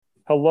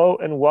Hello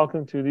and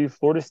welcome to the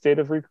Florida State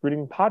of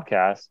Recruiting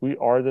podcast. We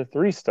are the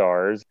Three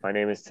Stars. My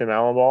name is Tim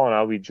Allenball, and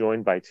I'll be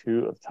joined by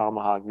two of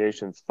Tomahawk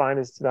Nation's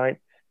finest tonight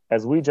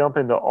as we jump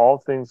into all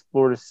things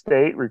Florida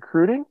State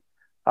recruiting,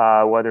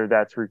 whether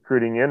that's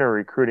recruiting in or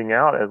recruiting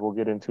out, as we'll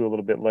get into a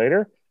little bit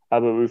later. But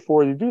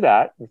before we do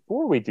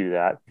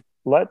that,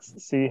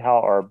 let's see how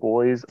our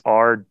boys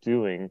are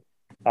doing.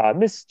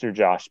 Mr.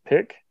 Josh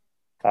Pick,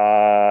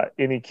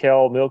 any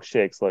kale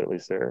milkshakes lately,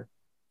 sir?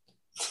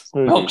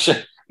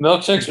 Smoothies.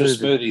 Milkshakes or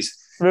smoothies?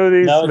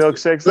 Smoothies,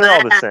 milkshakes, they're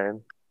all the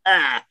same.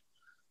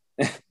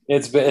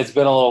 It's been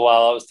a little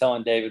while. I was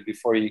telling David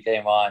before you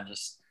came on,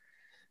 just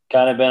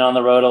kind of been on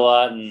the road a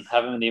lot and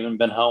haven't even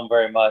been home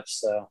very much.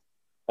 So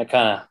I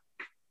kind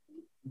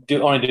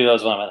of only do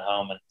those when I'm at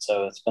home, and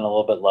so it's been a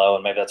little bit low,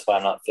 and maybe that's why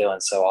I'm not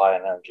feeling so high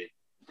in energy.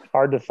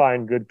 Hard to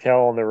find good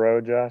kale on the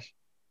road, Josh.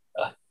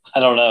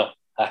 I don't know.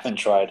 I haven't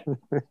tried.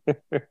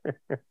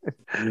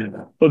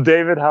 Well,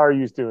 David, how are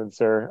you doing,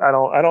 sir? I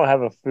don't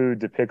have a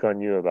food to pick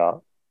on you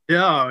about.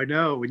 Yeah, I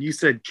know. When you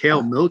said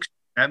kale milk,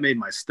 that made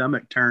my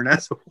stomach turn.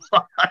 That's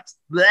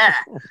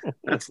that.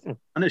 That's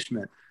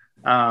punishment.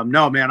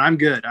 No, man, I'm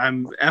good.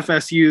 I'm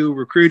FSU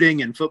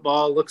recruiting and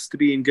football looks to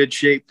be in good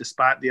shape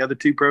despite the other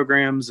two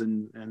programs,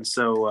 and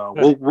so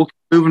we'll keep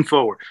moving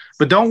forward.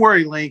 But don't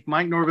worry, Link.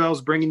 Mike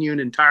Norvell's bringing you an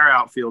entire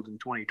outfield in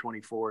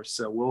 2024,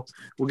 so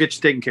we'll get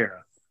you taken care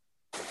of.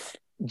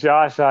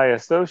 Josh, I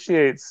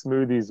associate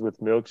smoothies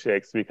with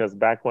milkshakes because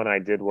back when I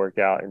did work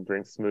out and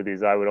drink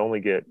smoothies, I would only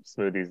get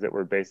smoothies that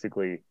were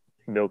basically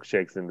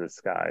milkshakes in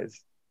disguise.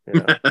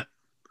 You know?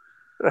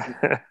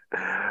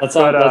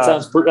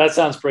 That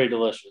sounds pretty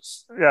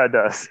delicious. Yeah, it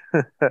does.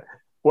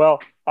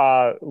 Well,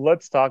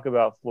 let's talk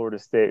about Florida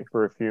State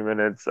for a few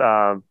minutes.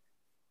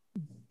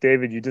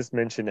 David, you just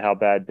mentioned how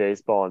bad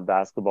baseball and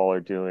basketball are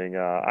doing.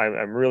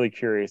 I'm really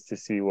curious to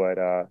see what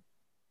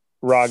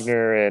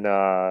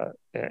Ragnar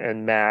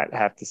and Matt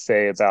have to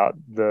say about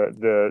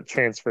the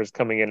transfers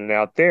coming in and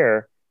out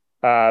there.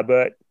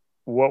 But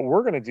what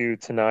we're going to do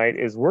tonight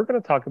is we're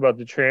going to talk about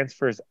the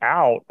transfers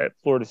out at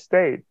Florida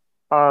State.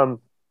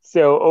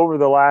 So over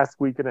the last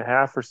week and a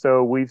half or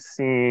so, we've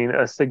seen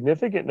a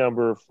significant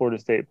number of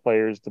Florida State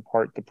players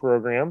depart the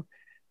program.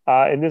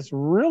 And this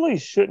really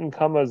shouldn't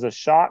come as a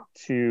shock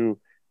to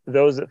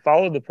those that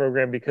followed the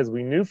program because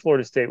we knew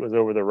Florida State was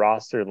over the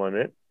roster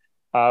limit.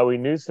 We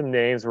knew some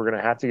names were going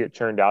to have to get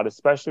churned out,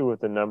 especially with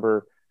the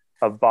number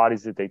of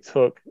bodies that they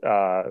took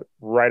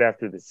right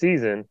after the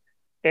season.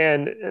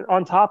 And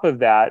on top of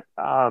that,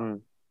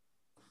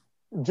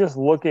 just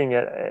looking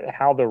at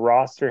how the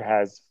roster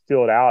has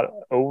filled out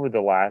over the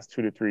last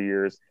 2 to 3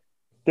 years,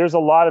 there's a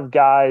lot of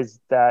guys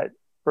that,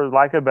 for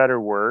lack of better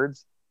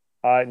words,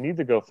 need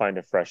to go find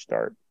a fresh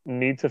start,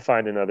 need to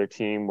find another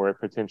team where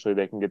potentially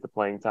they can get the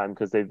playing time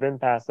because they've been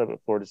passed up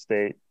at Florida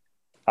State.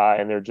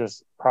 And they're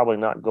just probably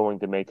not going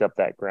to make up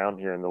that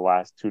ground here in the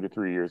last 2 to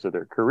 3 years of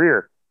their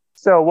career.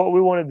 So what we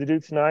wanted to do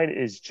tonight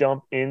is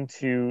jump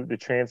into the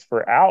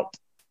transfer out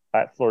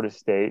at Florida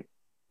State,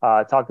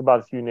 talk about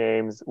a few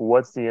names,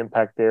 what's the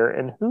impact there,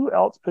 and who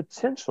else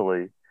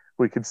potentially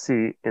we could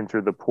see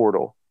enter the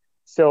portal.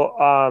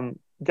 So,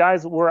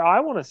 guys, where I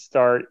want to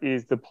start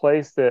is the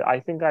place that I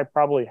think I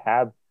probably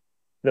have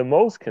the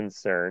most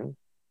concern.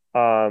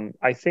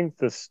 I think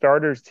the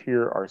starters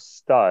here are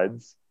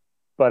studs.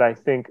 But I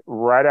think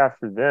right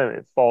after them,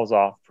 it falls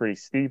off pretty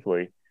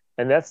steeply.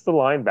 And that's the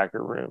linebacker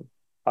room.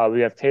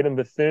 We have Tatum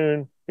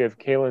Bethune. We have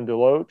Kalen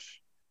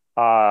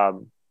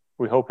DeLoach.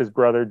 We hope his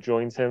brother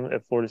joins him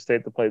at Florida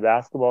State to play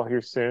basketball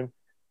here soon.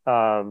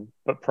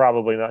 But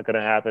probably not going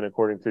to happen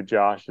according to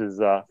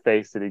Josh's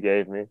face that he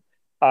gave me.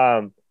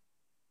 But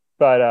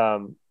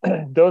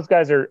those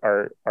guys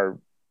are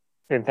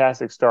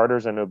fantastic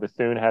starters. I know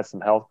Bethune had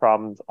some health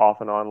problems off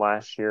and on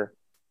last year.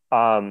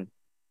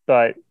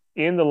 But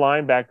in the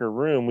linebacker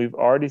room, we've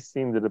already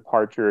seen the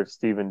departure of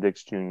Steven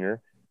Dix Jr.,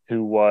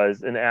 who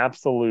was an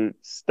absolute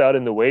stud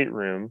in the weight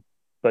room,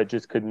 but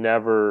just could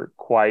never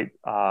quite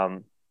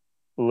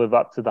live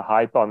up to the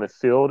hype on the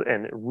field.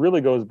 And it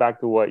really goes back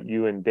to what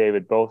you and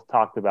David both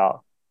talked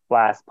about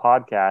last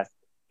podcast.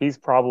 He's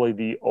probably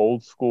the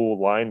old school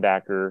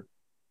linebacker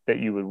that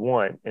you would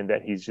want, and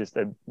that he's just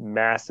a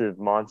massive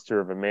monster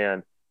of a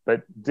man,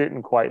 but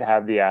didn't quite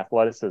have the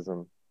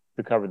athleticism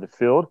to cover the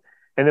field.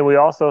 And then we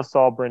also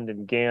saw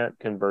Brendan Gant,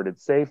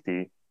 converted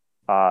safety,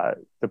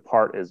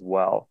 depart as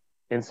well.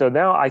 And so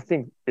now I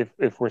think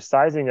if we're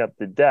sizing up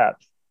the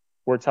depth,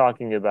 we're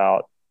talking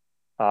about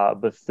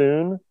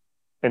Bethune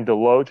and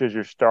DeLoach as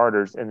your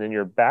starters, and then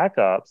your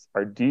backups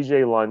are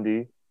DJ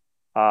Lundy,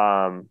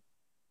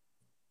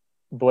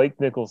 Blake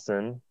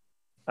Nicholson,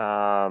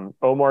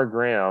 Omar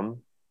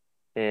Graham,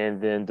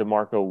 and then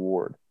DeMarco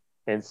Ward.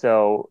 And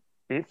so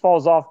it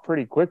falls off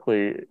pretty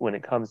quickly when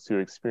it comes to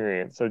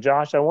experience. So,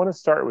 Josh, I want to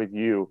start with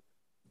you.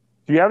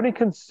 Do you have any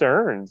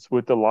concerns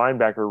with the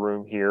linebacker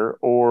room here,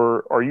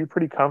 or are you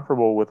pretty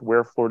comfortable with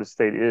where Florida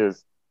State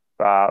is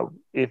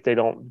if they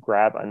don't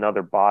grab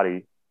another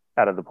body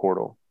out of the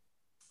portal?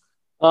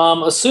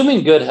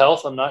 Assuming good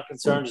health, I'm not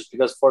concerned just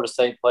because Florida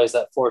State plays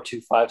that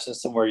 4-2-5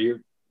 system where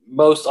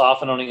most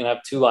often only going to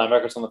have 2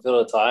 linebackers on the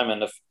field at a time.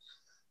 And if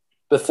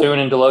Bethune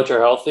and Deloach are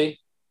healthy,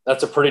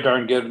 that's a pretty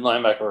darn good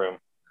linebacker room.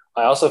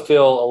 I also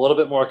feel a little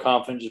bit more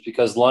confident just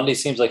because Lundy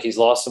seems like he's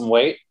lost some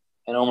weight,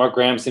 and Omar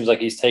Graham seems like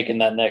he's taken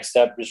that next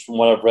step just from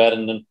what I've read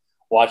and then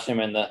watching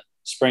him in the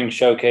spring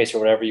showcase or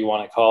whatever you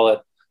want to call it.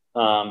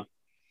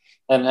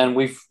 And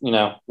we've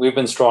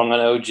been strong on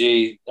OG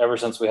ever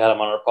since we had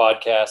him on our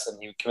podcast, and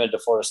he committed to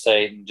Florida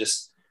State, and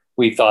just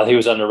we thought he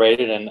was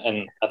underrated,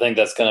 and I think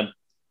that's going to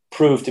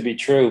prove to be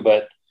true.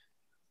 But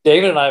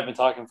David and I have been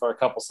talking for a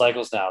couple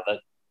cycles now that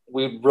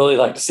we'd really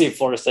like to see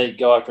Florida State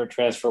go after a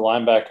transfer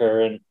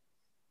linebacker, and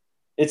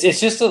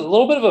it's just a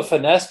little bit of a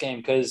finesse game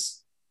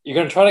because you're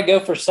going to try to go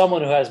for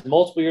someone who has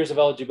multiple years of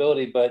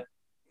eligibility but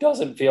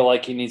doesn't feel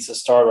like he needs to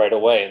start right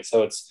away. And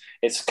so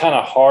it's kind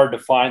of hard to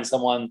find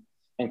someone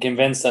and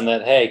convince them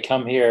that, hey,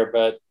 come here,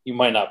 but you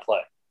might not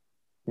play.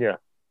 Yeah.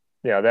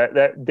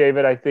 That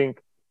David, I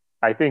think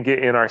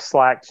in our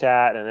Slack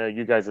chat, and I know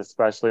you guys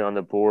especially on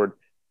the board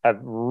have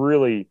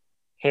really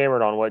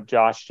hammered on what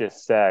Josh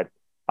just said.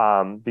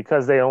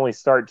 Because they only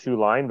start 2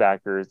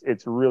 linebackers,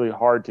 it's really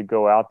hard to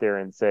go out there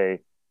and say,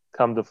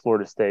 come to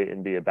Florida State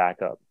and be a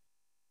backup.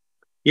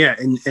 Yeah,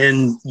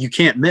 and you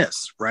can't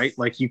miss, right?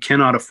 Like you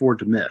cannot afford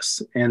to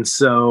miss. And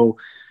so,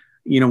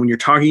 when you're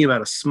talking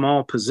about a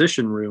small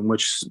position room,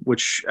 which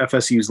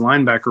FSU's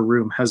linebacker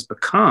room has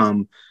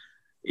become,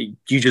 you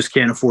just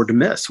can't afford to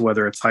miss,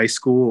 whether it's high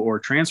school or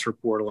transfer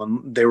portal.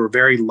 And they were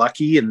very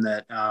lucky in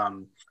that,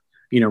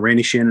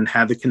 Randy Shannon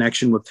had the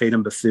connection with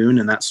Tatum Bethune,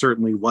 and that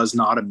certainly was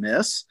not a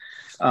miss.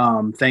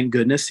 Thank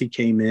goodness he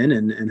came in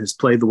and has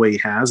played the way he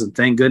has, and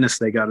thank goodness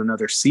they got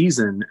another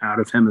season out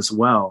of him as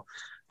well.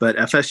 But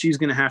FSU is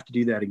going to have to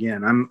do that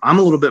again. I'm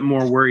a little bit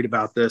more worried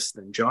about this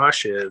than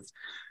Josh is,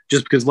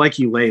 just because, like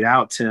you laid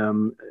out,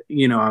 Tim,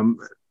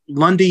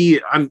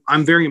 Lundy.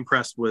 I'm very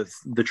impressed with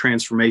the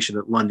transformation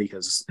that Lundy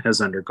has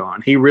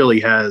undergone. He really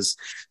has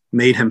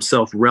made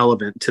himself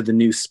relevant to the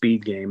new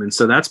speed game, and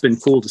so that's been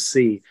cool to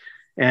see.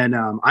 And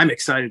I'm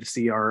excited to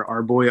see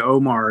our boy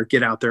Omar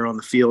get out there on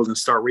the field and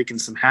start wreaking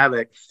some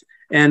havoc.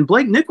 And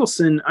Blake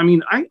Nicholson,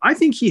 I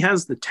think he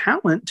has the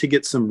talent to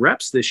get some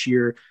reps this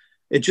year.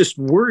 It just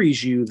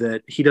worries you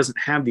that he doesn't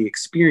have the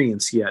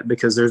experience yet,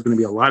 because there's going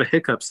to be a lot of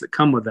hiccups that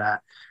come with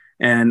that.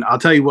 And I'll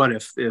tell you what,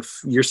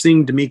 if you're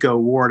seeing DeMarco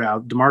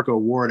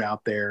Ward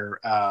out there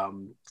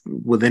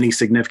with any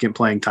significant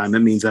playing time, that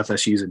means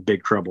FSU is in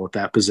big trouble at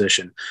that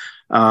position.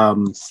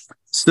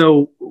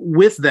 So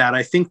with that,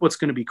 I think what's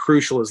going to be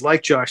crucial is,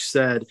 like Josh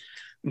said,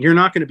 you're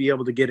not going to be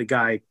able to get a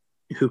guy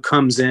who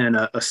comes in,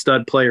 a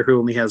stud player who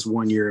only has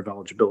 1 year of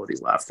eligibility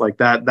left. Like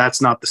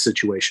that's not the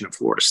situation at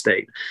Florida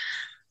State.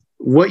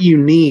 What you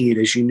need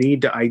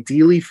to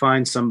ideally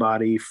find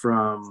somebody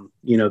from,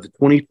 the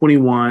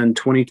 2021,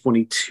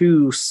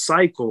 2022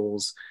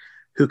 cycles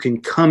who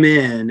can come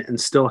in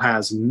and still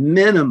has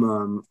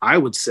minimum, I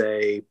would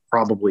say,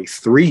 probably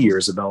 3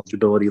 years of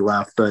eligibility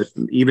left, but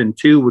even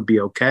 2 would be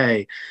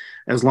okay,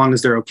 as long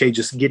as they're okay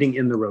just getting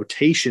in the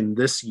rotation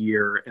this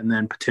year and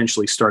then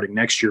potentially starting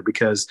next year.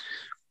 Because,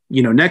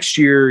 next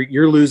year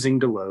you're losing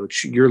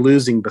Deloach, you're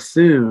losing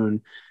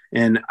Bethune,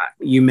 and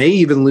you may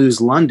even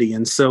lose Lundy.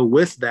 And so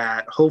with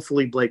that,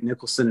 hopefully Blake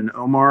Nicholson and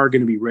Omar are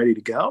going to be ready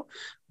to go.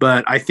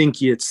 But I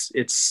think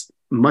it's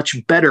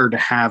much better to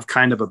have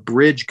kind of a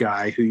bridge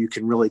guy who you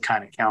can really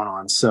kind of count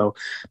on. So,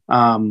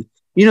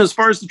 as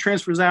far as the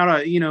transfers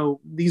out,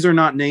 these are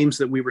not names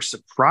that we were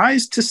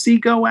surprised to see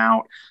go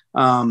out.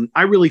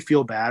 I really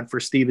feel bad for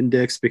Steven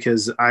Dix,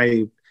 because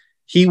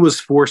he was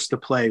forced to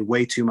play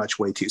way too much,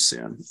 way too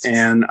soon.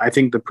 And I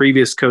think the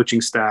previous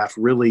coaching staff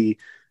really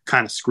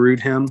kind of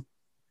screwed him.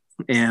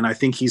 And I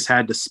think he's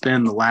had to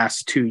spend the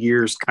last 2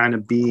 years kind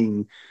of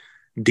being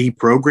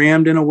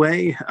deprogrammed in a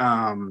way.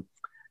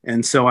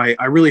 And so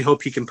I really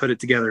hope he can put it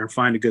together and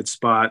find a good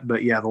spot.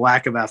 But yeah, the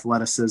lack of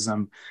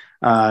athleticism,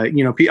 I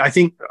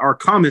think our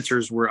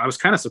commenters I was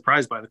kind of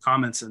surprised by the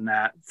comments in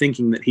that,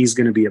 thinking that he's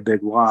going to be a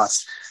big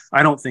loss.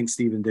 I don't think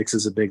Steven Dix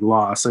is a big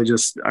loss.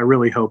 I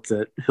really hope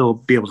that he'll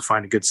be able to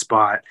find a good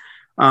spot.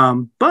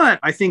 But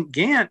I think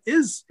Gant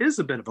is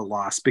a bit of a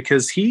loss,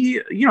 because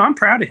I'm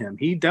proud of him.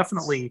 He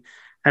definitely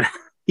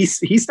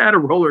he's had a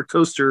roller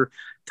coaster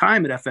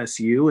time at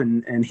FSU,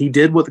 and he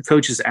did what the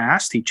coaches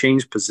asked. He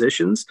changed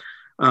positions.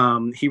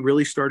 He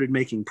really started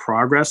making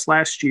progress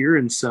last year.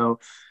 And so,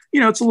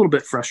 it's a little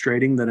bit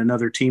frustrating that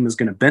another team is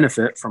going to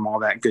benefit from all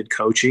that good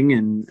coaching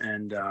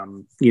and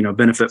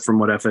benefit from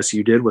what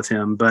FSU did with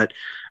him. But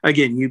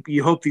again,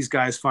 you hope these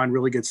guys find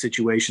really good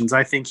situations.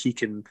 I think he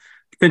can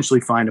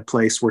potentially find a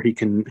place where he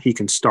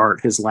can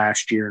start his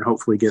last year and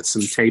hopefully get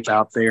some tape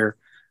out there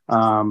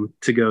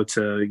to go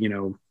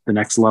to, the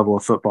next level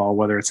of football,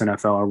 whether it's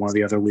NFL or one of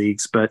the other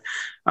leagues. But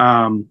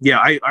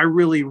I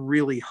really,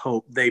 really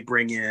hope they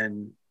bring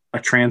in a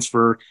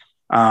transfer.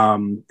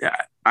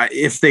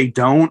 If they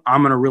don't,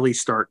 I'm going to really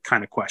start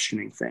kind of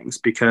questioning things,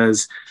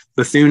 because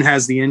Bethune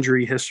has the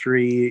injury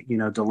history.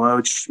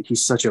 Deloach,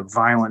 he's such a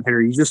violent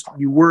hitter.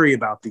 You worry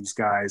about these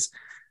guys,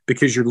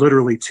 because you're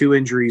literally 2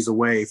 injuries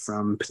away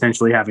from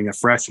potentially having a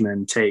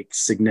freshman take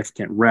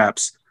significant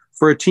reps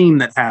for a team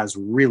that has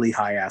really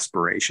high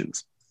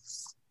aspirations.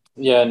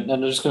 Yeah, and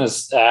I'm just going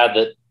to add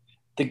that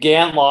the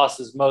Gant loss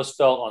is most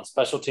felt on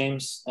special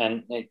teams,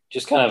 and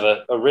just kind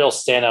of a real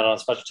standout on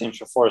special teams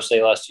for Florida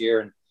State last year.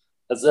 And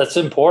that's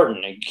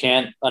important. You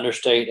can't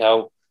understate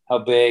how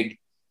big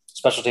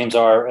special teams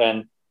are.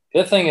 And the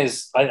other thing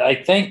is, I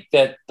think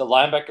that the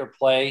linebacker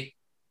play,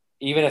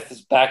 even if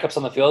his backups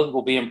on the field,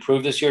 will be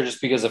improved this year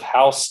just because of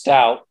how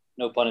stout,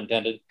 no pun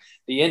intended,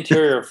 the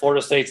interior of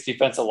Florida State's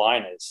defensive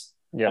line is.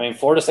 Yeah. I mean,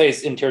 Florida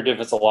State's interior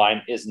defensive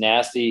line is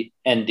nasty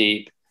and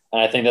deep,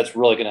 and I think that's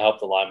really going to help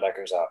the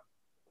linebackers out.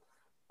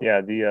 Yeah,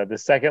 the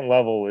second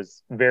level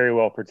was very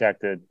well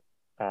protected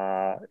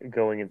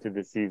going into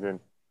the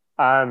season.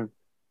 I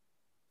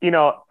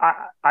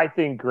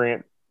think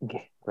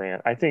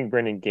I think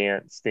Brendan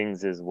Gant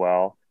stings as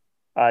well,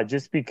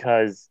 just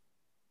because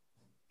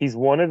he's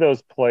one of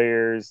those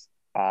players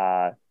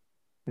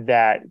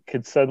that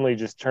could suddenly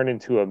just turn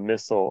into a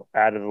missile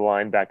out of the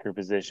linebacker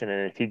position,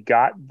 and if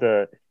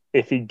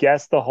he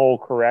guessed the hole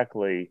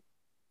correctly,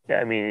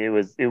 I mean,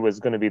 it was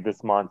going to be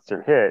this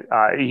monster hit.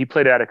 He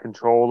played out of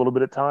control a little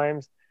bit at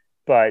times,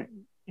 but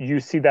you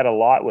see that a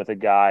lot with a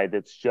guy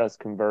that's just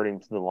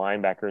converting to the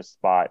linebacker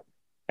spot.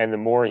 And the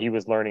more he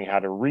was learning how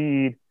to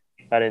read,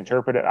 how to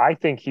interpret it, I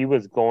think he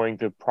would have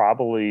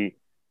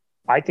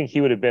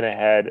been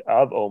ahead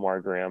of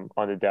Omar Graham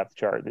on the depth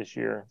chart this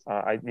year.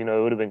 It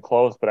would have been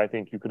close, but I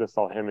think you could have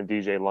saw him and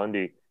DJ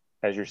Lundy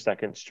as your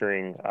second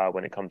string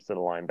when it comes to the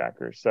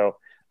linebackers. So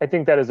I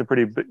think that is a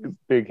pretty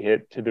big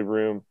hit to the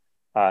room.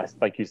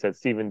 Like you said,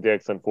 Steven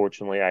Dix,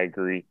 unfortunately, I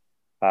agree.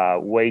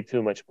 Way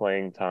too much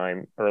playing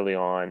time early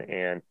on.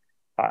 And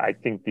I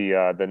think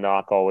the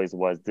knock always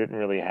didn't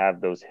really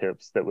have those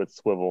hips that would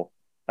swivel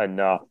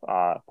enough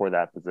for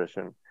that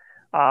position.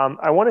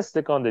 I want to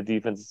stick on the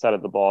defensive side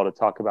of the ball to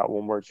talk about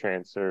one more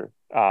transfer,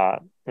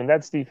 and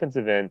that's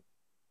defensive end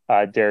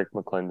Derek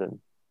McClendon.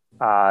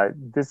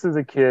 This is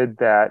a kid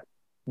that,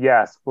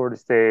 yes, Florida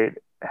State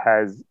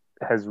has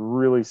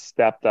really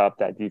stepped up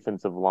that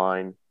defensive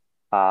line.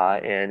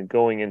 And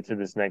going into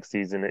this next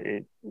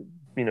season,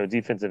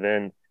 defensive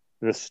end,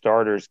 the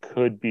starters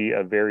could be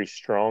a very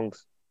strong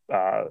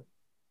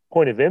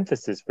point of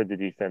emphasis for the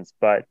defense.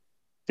 But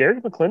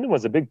Derek McClendon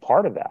was a big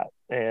part of that.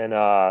 And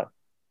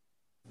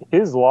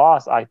his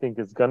loss, I think,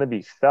 is going to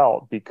be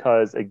felt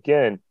because,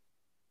 again,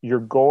 you're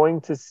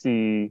going to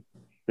see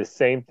the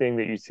same thing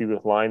that you see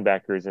with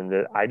linebackers, and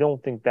that I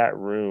don't think that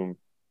room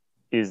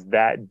is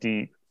that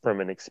deep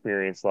from an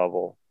experience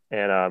level.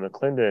 And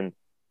McClendon,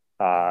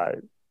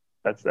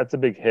 that's a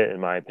big hit in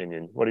my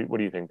opinion. What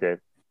do you think, Dave?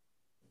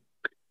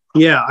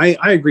 Yeah,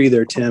 I agree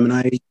there, Tim.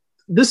 And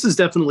this is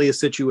definitely a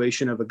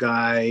situation of a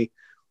guy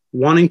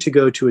wanting to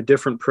go to a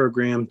different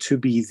program to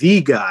be the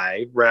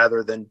guy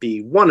rather than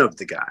be one of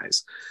the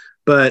guys.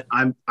 But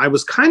I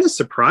was kind of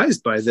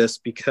surprised by this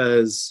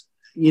because,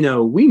 we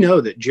know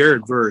that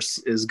Jared Verse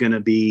is going to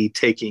be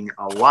taking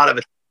a lot of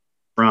it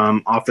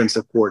from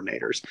offensive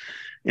coordinators.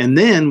 And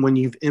then when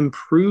you've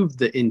improved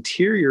the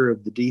interior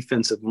of the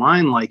defensive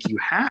line like you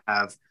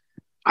have,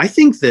 I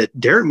think that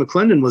Derek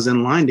McClendon was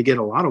in line to get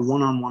a lot of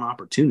one-on-one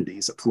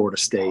opportunities at Florida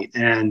State,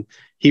 and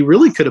he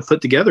really could have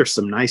put together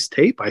some nice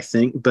tape, I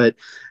think. But,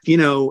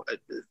 you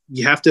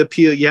have to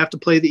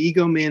play the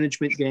ego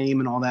management game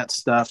and all that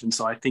stuff. And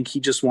so I think he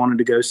just wanted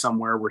to go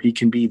somewhere where he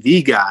can be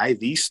the guy,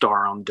 the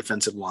star on the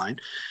defensive line.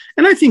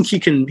 And I think he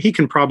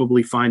can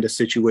probably find a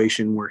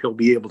situation where he'll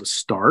be able to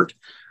start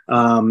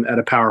at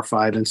a Power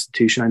 5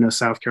 institution. I know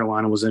South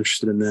Carolina was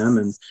interested in them.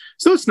 And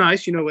so it's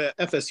nice,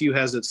 FSU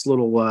has its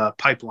little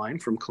pipeline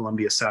from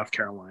Columbia, South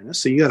Carolina.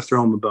 So you got to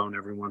throw him a bone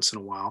every once in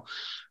a while.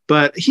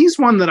 But he's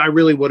one that I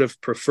really would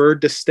have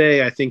preferred to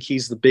stay. I think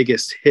he's the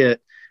biggest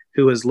hit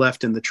who has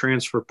left in the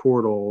transfer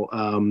portal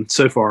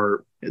so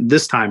far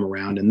this time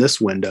around in this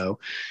window.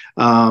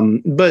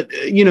 But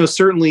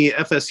certainly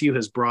FSU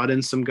has brought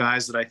in some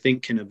guys that I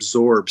think can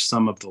absorb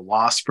some of the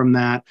loss from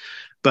that.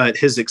 But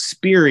his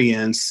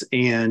experience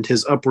and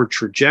his upward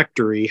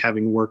trajectory,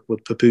 having worked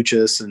with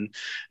Papuchis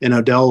and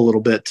Odell a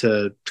little bit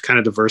to kind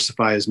of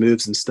diversify his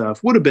moves and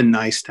stuff, would have been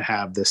nice to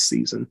have this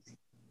season.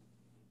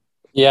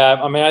 Yeah,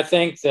 I mean, I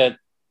think that,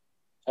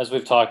 as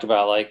we've talked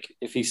about, like,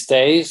 if he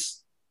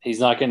stays, he's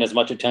not getting as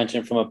much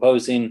attention from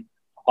opposing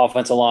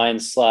offensive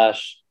lines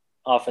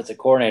 / offensive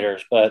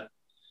coordinators. But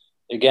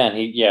again,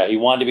 he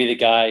wanted to be the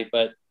guy,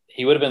 but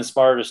he would have been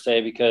smarter to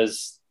stay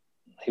because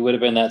he would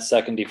have been that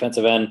second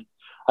defensive end.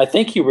 I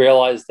think he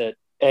realized that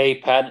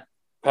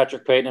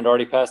Patrick Payton had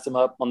already passed him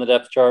up on the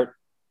depth chart,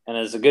 and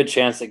there's a good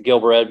chance that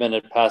Gilbert Edmond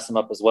had passed him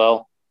up as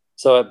well.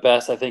 So at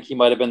best, I think he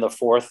might have been the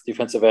fourth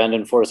defensive end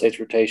in Florida State's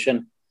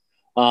rotation.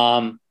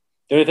 The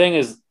only thing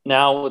is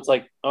now it's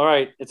like, all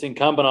right, it's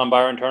incumbent on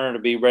Byron Turner to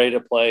be ready to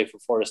play for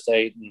Florida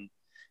State, and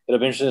it'll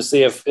be interesting to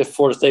see if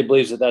Florida State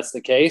believes that that's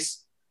the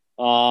case,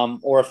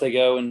 or if they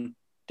go and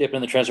dip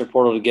in the transfer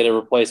portal to get a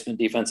replacement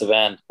defensive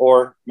end,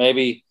 or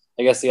maybe.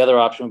 I guess the other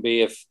option would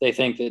be if they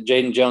think that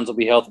Jaden Jones will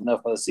be healthy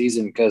enough by the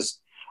season, because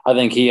I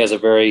think he has a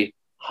very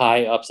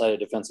high upside at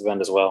defensive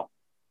end as well.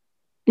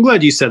 I'm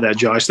glad you said that,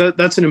 Josh.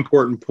 That's an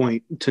important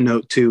point to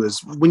note too,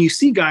 is when you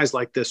see guys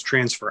like this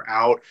transfer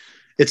out,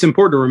 it's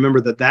important to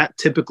remember that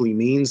typically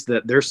means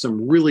that there's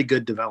some really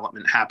good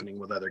development happening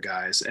with other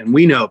guys. And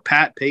we know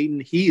Pat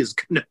Payton, he is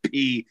going to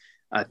be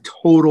a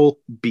total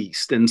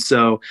beast. And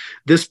so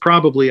this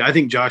probably, I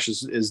think Josh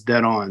is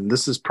dead on.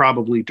 This is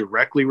probably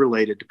directly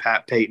related to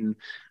Pat Payton,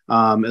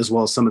 as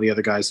well as some of the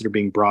other guys that are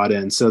being brought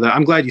in. So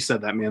I'm glad you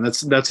said that, man.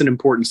 That's an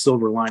important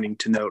silver lining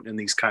to note in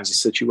these kinds of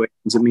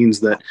situations. It means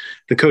that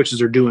the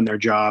coaches are doing their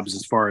jobs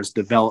as far as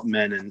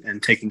development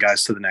and taking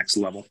guys to the next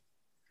level.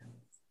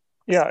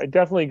 Yeah, I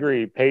definitely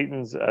agree.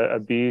 Peyton's a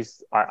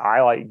beast.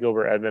 I like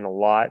Gilbert Edmond a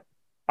lot.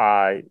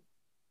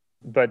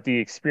 But the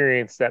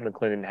experience that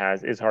McClendon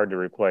has is hard to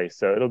replace.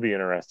 So it'll be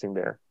interesting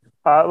there.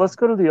 Let's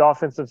go to the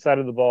offensive side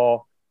of the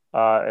ball,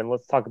 and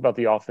let's talk about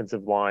the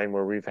offensive line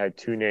where we've had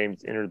two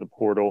names enter the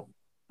portal.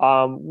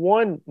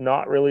 One,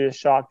 not really a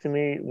shock to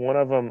me. One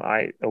of them,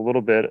 a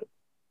little bit,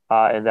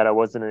 and that I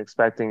wasn't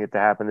expecting it to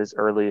happen this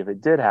early if it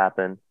did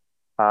happen.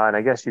 And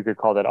I guess you could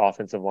call that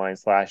offensive line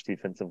 /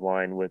 defensive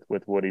line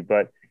with Woody.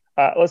 But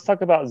let's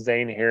talk about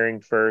Zane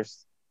Herring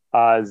first.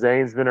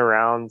 Zane's been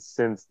around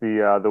since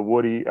the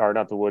Woody, or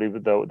not the Woody,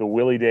 but the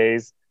Willie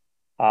days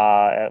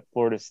at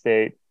Florida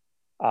State.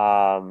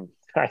 I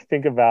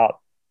think about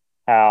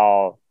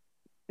how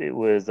it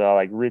was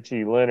like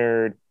Richie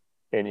Leonard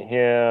and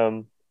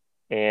him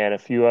and a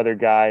few other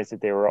guys that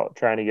they were all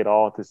trying to get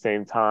all at the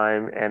same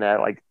time, and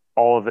like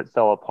all of it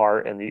fell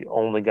apart. And the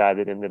only guy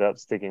that ended up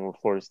sticking with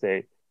Florida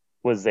State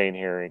was Zane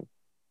Herring.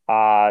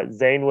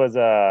 Zane was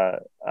a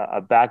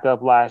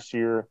backup last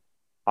year.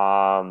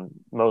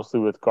 Mostly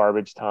with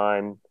garbage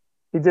time.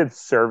 He did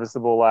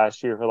serviceable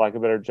last year, for lack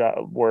of better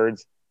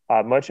words,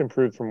 much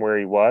improved from where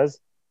he was,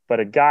 but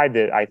a guy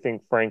that I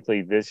think,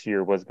 frankly, this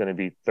year was going to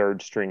be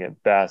third string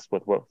at best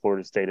with what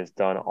Florida State has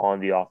done on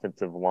the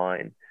offensive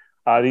line.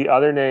 The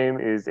other name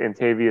is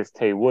Antavius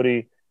Tay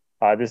Woody.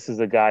 This is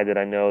a guy that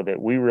I know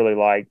that we really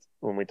liked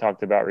when we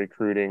talked about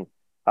recruiting.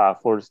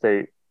 Florida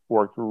State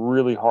worked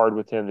really hard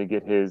with him to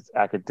get his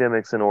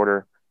academics in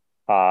order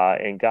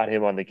and got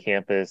him on the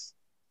campus.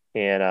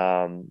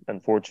 And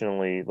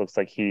unfortunately, it looks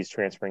like he's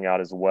transferring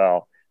out as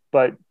well.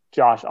 But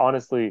Josh,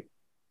 honestly,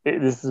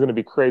 this is going to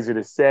be crazy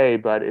to say,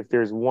 but if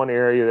there's one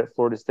area that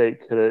Florida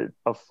State could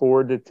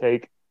afford to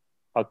take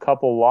a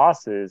couple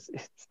losses,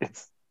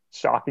 it's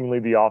shockingly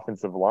the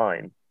offensive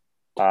line.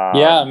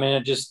 Yeah, I mean,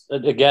 it just,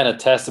 again, a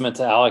testament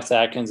to Alex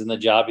Atkins and the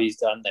job he's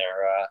done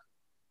there.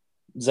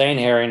 Zane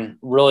Herring,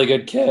 really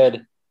good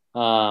kid.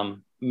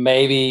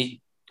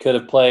 Maybe could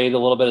have played a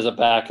little bit as a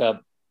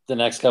backup the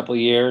next couple of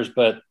years,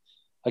 but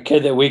a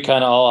kid that we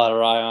kind of all had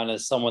our eye on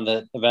is someone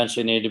that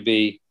eventually needed to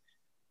be,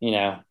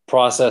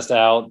 processed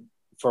out,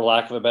 for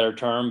lack of a better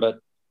term. But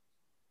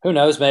who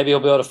knows? Maybe he'll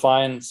be able to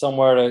find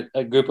somewhere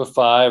a group of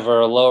five or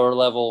a lower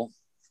level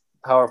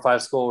Power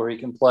 5 school where he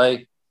can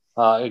play.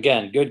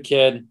 Again, good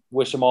kid.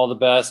 Wish him all the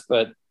best,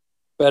 but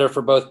better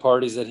for both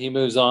parties that he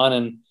moves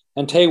on.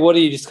 And Tay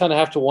Woody, you just kind of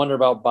have to wonder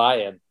about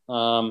buy-in.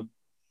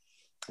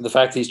 The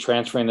fact that he's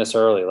transferring this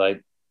early,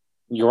 like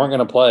you weren't going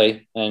to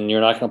play and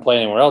you're not going to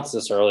play anywhere else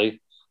this early.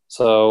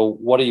 So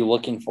what are you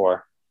looking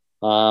for?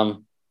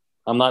 I'm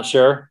not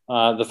sure.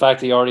 The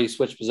fact that he already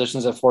switched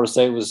positions at Florida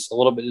State was a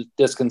little bit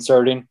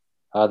disconcerting,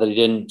 that he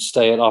didn't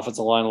stay at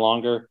offensive line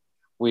longer.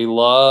 We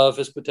love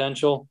his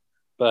potential,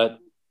 but,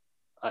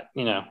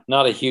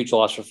 not a huge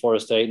loss for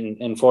Florida State,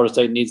 and Florida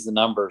State needs the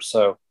numbers.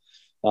 So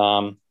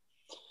good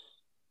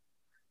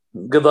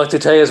luck to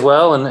Tay as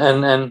well.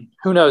 And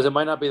who knows, it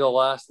might not be the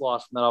last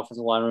loss from that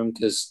offensive line room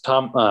because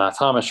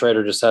Thomas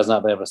Schrader just has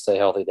not been able to stay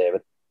healthy, David.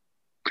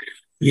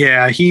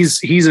 Yeah,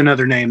 he's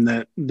another name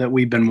that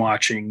we've been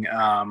watching,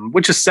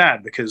 which is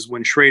sad because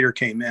when Schrader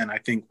came in, I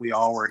think we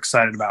all were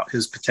excited about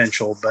his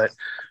potential, but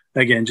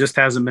again, just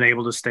hasn't been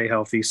able to stay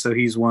healthy. So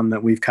he's one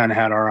that we've kind of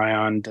had our eye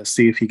on to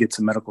see if he gets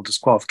a medical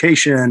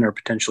disqualification or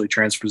potentially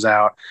transfers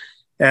out.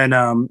 And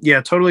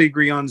totally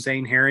agree on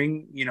Zane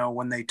Herring.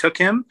 When they took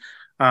him,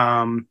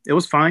 it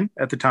was fine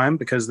at the time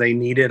because they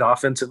needed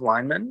offensive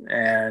linemen,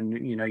 and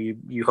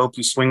you hope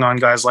you swing on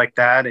guys like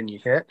that and you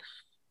hit.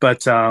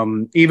 But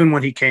even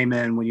when he came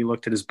in, when you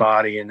looked at his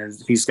body and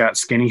he's got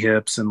skinny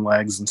hips and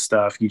legs and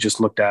stuff, you just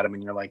looked at him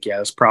and you're like, yeah,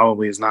 this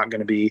probably is not going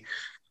to be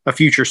a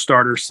future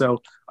starter.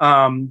 So,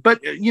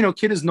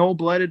 kid is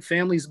Knoll-blooded,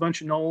 family's a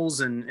bunch of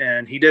Knowles,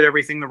 and he did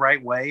everything the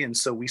right way. And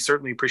so we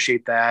certainly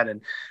appreciate that.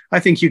 And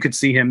I think you could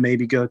see him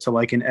maybe go to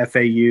like an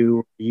FAU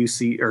or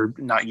UC, or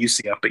not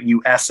UCF, but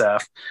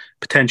USF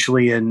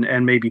potentially, and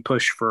maybe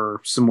push for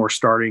some more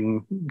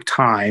starting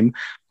time.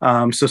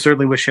 So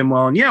certainly wish him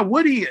well. And yeah,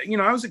 Woody,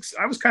 I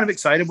was kind of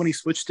excited when he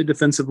switched to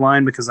defensive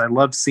line because I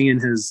loved seeing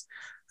his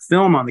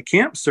film on the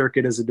camp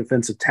circuit as a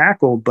defensive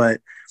tackle. But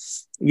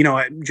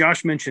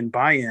Josh mentioned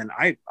buy-in.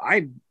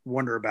 I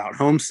wonder about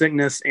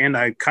homesickness, and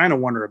I kind of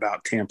wonder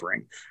about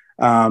tampering.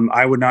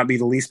 I would not be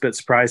the least bit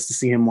surprised to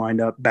see him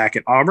wind up back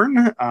at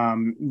Auburn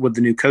with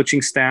the new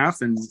coaching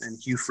staff, and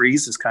Hugh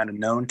Freeze is kind of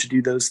known to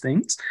do those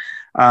things.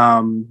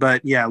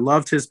 But yeah,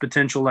 loved his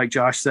potential, like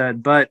Josh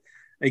said. But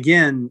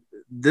again,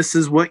 this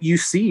is what you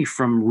see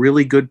from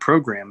really good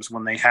programs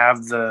when they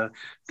have the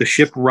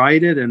ship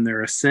righted and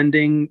they're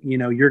ascending.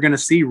 You're going to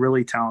see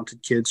really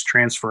talented kids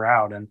transfer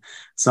out, and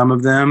some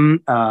of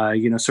them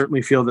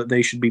certainly feel that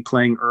they should be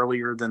playing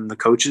earlier than the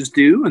coaches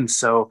do. And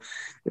so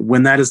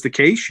when that is the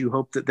case, you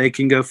hope that they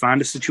can go find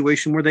a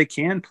situation where they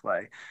can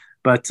play.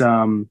 But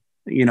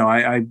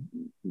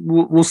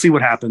we'll see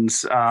what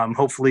happens.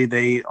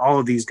 Hopefully all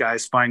of these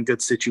guys find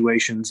good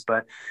situations,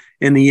 but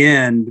in the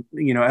end,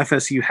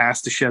 FSU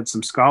has to shed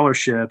some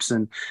scholarships,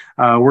 and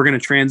we're going to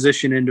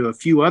transition into a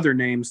few other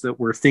names that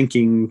we're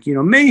thinking,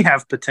 may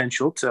have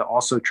potential to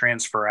also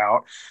transfer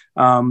out,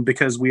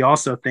 because we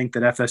also think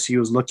that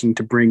FSU is looking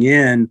to bring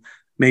in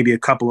maybe a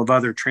couple of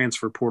other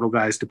transfer portal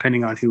guys,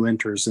 depending on who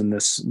enters in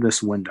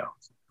this window.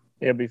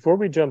 Yeah, before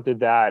we jump to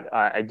that,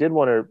 I did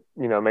want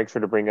to, make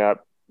sure to bring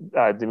up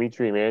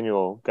Dimitri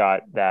Emmanuel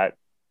got that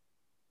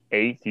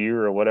 8th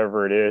year or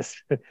whatever it is.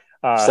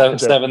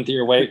 Seventh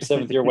year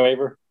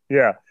waiver.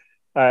 Yeah,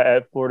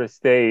 at Florida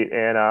State.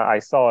 And I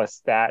saw a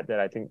stat that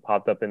I think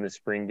popped up in the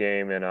spring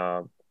game,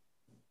 and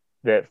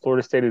that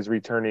Florida State is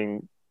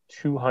returning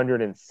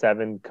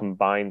 207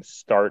 combined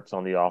starts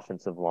on the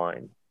offensive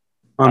line.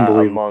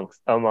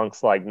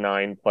 Amongst like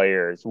 9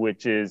 players,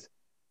 which is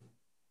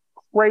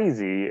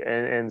crazy.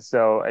 And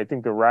so I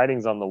think the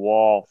writing's on the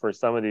wall for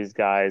some of these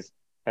guys.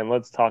 And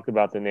let's talk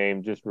about the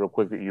name just real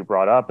quick that you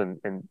brought up,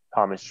 and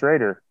Thomas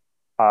Schrader.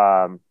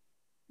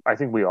 I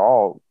think we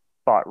all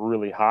thought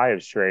really high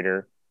of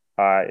Schrader.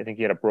 I think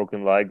he had a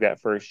broken leg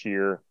that first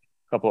year,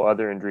 a couple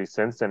other injuries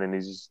since then, and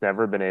he's just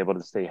never been able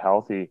to stay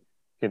healthy,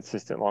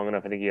 consistent long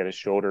enough. I think he had a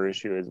shoulder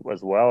issue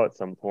as well at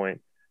some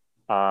point.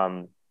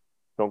 Don't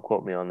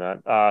quote me on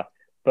that.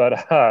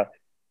 But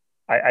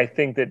I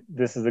think that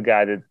this is a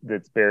guy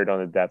that's buried on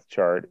the depth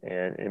chart,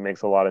 and it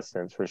makes a lot of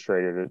sense for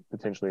Schrader to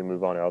potentially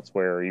move on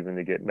elsewhere, or even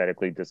to get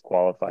medically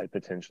disqualified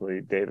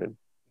potentially, David.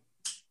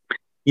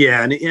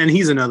 Yeah, and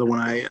he's another one.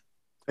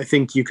 I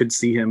think you could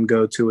see him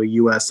go to a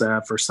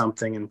USF or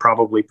something and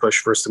probably push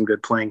for some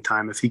good playing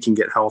time if he can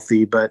get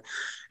healthy. But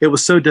it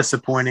was so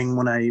disappointing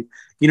when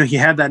he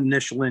had that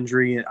initial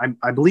injury.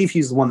 I believe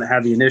he's the one that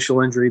had the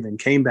initial injury, then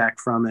came back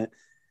from it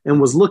and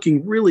was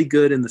looking really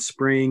good in the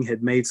spring,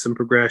 had made some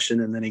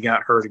progression, and then he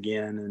got hurt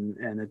again.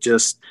 And it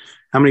just,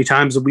 how many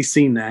times have we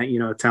seen that?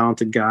 A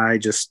talented guy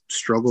just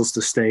struggles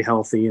to stay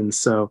healthy. And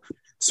so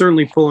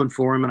certainly pulling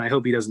for him, and I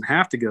hope he doesn't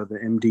have to go the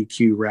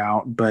MDQ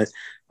route, but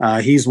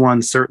he's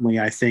one certainly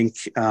I think,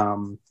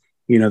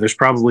 there's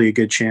probably a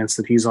good chance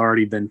that he's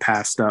already been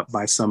passed up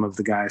by some of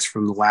the guys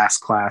from the last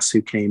class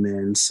who came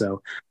in.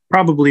 So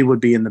probably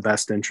would be in the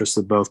best interest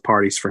of both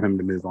parties for him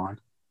to move on.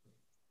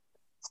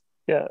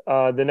 Yeah,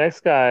 the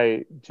next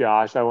guy,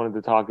 Josh, I wanted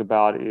to talk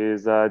about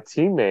is a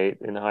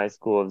teammate in high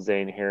school of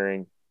Zane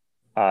Herring,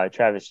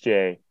 Travis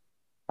J.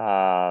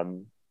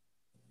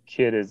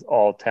 Kid is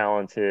all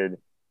talented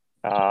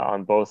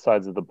on both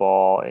sides of the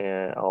ball,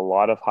 and a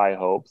lot of high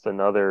hopes.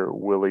 Another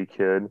Willie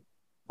kid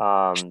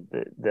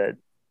that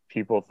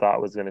people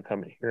thought was going to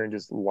come in here and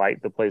just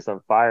light the place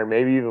on fire,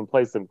 maybe even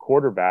play some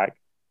quarterback,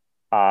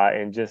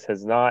 and just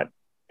has not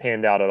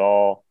panned out at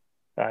all.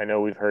 I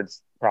know we've heard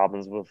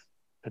problems with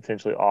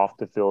potentially off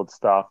the field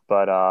stuff,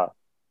 but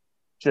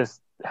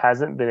just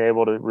hasn't been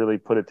able to really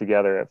put it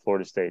together at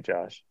Florida State,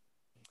 Josh.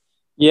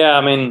 Yeah,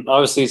 I mean,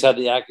 obviously he's had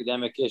the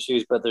academic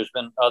issues, but there's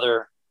been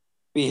other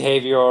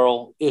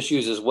behavioral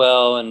issues as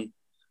well, and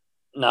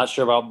not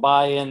sure about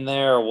buy-in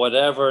there or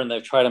whatever. And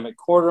they've tried him at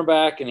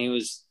quarterback, and he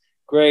was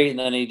great, and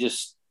then he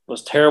just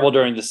was terrible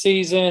during the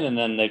season. And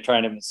then they've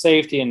tried him at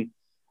safety, and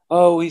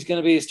he's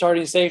going to be a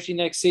starting safety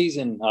next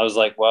season. I was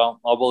like, well,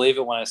 I'll believe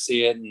it when I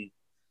see it. And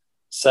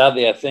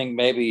sadly, I think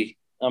maybe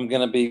I'm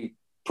going to be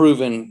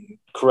proven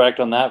correct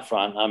on that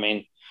front. I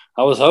mean,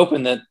 I was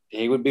hoping that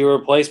he would be a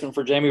replacement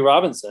for Jamie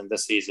Robinson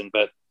this season,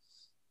 but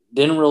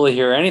didn't really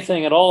hear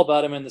anything at all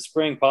about him in the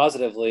spring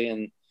positively.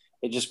 And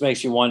it just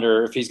makes you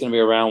wonder if he's going to be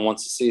around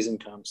once the season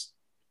comes.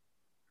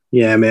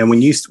 Yeah, man.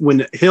 When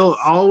he'll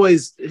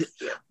always,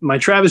 my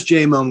Travis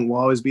J moment will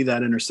always be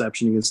that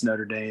interception against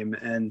Notre Dame.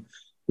 And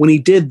when he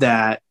did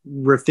that,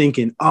 we're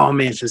thinking, oh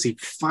man, does he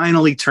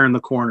finally turn the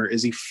corner?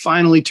 Is he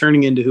finally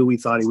turning into who we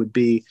thought he would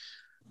be?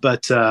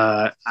 But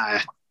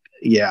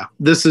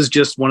this is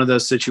just one of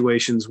those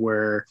situations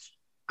where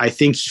I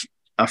think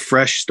a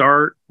fresh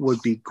start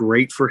would be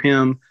great for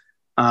him.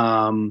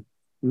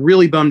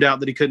 Really bummed out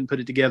that he couldn't put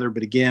it together.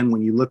 But again,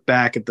 when you look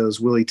back at those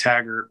Willie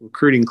Taggart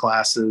recruiting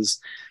classes,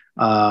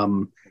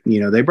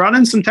 they brought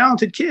in some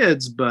talented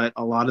kids, but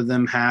a lot of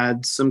them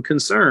had some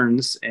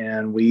concerns,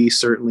 and we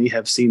certainly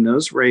have seen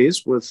those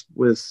raised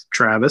with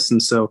Travis.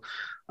 And so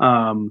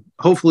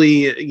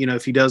hopefully,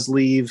 if he does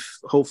leave,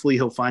 hopefully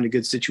he'll find a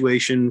good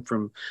situation.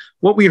 From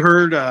what we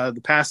heard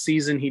the past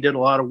season, he did a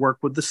lot of work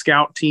with the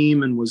scout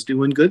team and was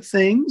doing good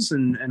things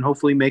and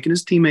hopefully making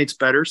his teammates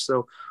better.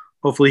 So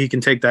hopefully he can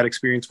take that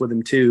experience with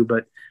him too.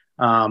 But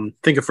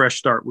think a fresh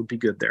start would be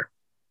good there.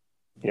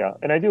 Yeah.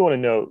 And I do want to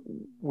note,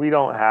 we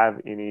don't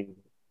have any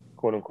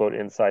quote unquote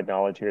inside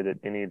knowledge here that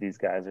any of these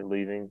guys are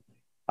leaving.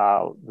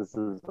 This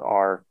is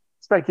our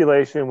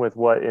speculation with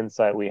what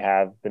insight we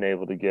have been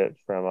able to get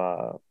from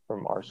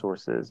our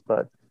sources,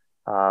 but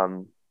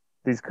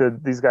these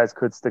guys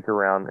could stick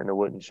around, and it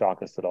wouldn't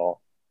shock us at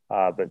all.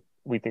 But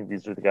we think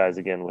these are the guys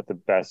again with the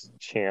best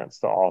chance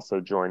to also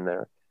join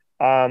there.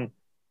 I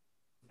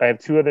have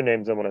two other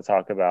names I want to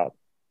talk about,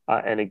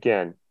 and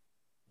again,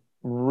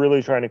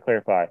 really trying to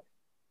clarify.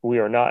 We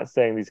are not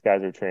saying these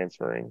guys are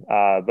transferring,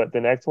 but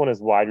the next one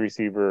is wide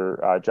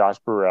receiver Josh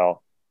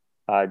Burrell.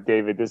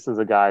 David, this is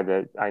a guy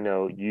that I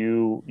know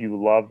you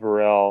love.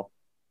 Burrell.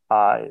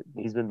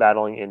 He's been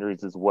battling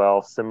injuries as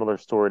well. Similar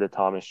story to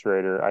Thomas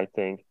Schrader, I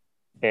think.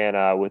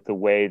 And with the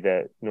way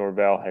that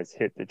Norvell has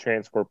hit the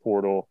transfer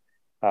portal,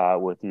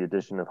 with the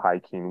addition of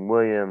Hakeem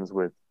Williams,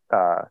 with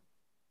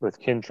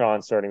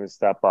Kentron starting to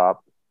step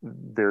up,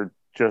 there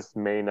just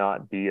may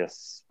not be a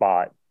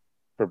spot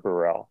for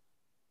Burrell.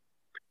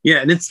 Yeah,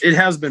 and it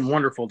has been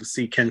wonderful to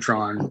see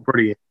Kentron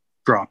pretty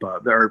drop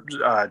up or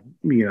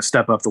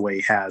step up the way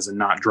he has and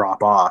not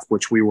drop off,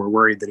 which we were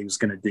worried that he was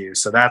going to do.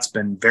 So that's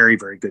been very,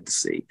 very good to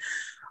see.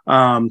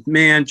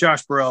 Man,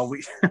 Josh Burrell,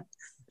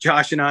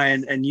 Josh and I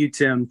and you,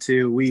 Tim,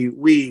 too.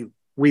 We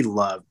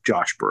love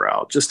Josh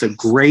Burrell. Just a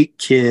great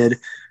kid,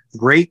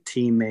 great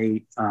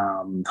teammate,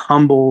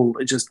 humble,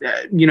 just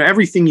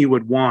everything you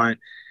would want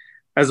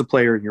as a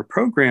player in your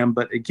program.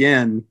 But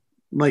again,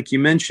 like you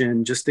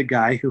mentioned, just a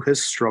guy who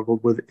has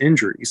struggled with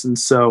injuries. And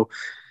so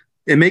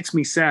it makes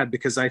me sad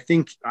because I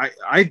think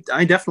I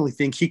definitely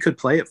think he could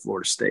play at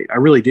Florida State. I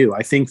really do.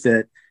 I think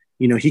that,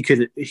 he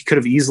could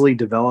have easily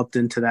developed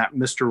into that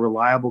Mr.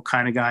 Reliable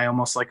kind of guy,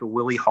 almost like a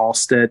Willie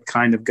Halstead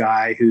kind of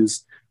guy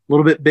who's a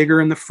little bit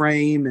bigger in the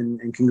frame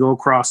and can go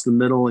across the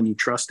middle, and you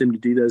trust him to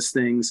do those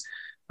things.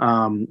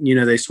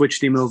 They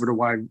switched him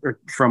over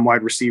from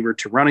wide receiver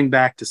to running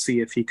back to see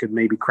if he could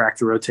maybe crack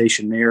the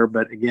rotation there.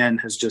 But again,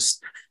 has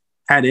just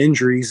had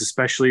injuries,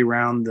 especially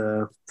around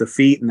the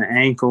feet and the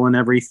ankle and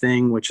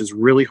everything, which is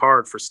really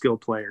hard for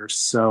skilled players.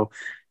 So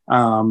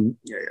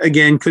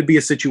again, could be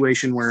a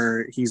situation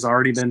where he's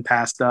already been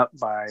passed up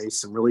by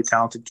some really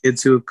talented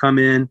kids who have come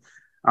in,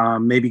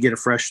 maybe get a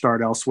fresh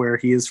start elsewhere.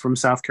 He is from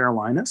South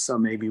Carolina, so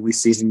maybe we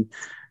see him,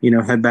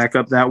 head back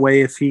up that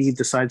way if he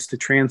decides to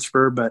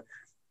transfer. But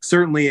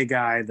certainly a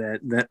guy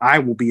that I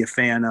will be a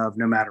fan of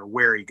no matter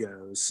where he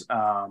goes.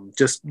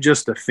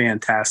 Just a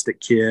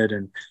fantastic kid.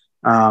 And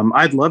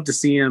I'd love to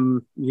see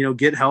him,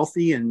 get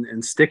healthy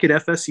and stick at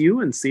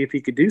FSU and see if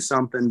he could do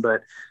something.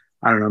 But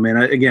I don't know, man.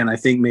 Again, I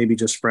think maybe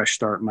just fresh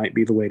start might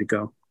be the way to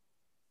go.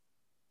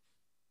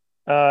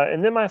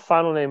 And then my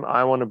final name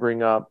I want to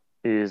bring up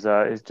is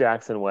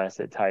Jackson West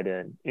at tight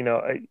end.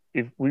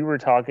 If we were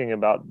talking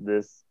about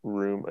this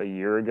room a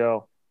year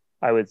ago,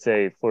 I would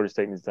say Florida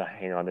State needs to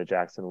hang on to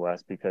Jackson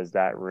West because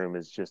that room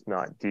is just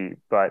not deep.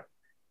 But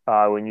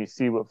when you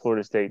see what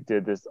Florida State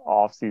did this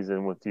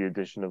offseason with the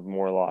addition of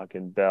Morlock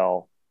and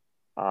Bell,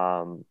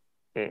 I'm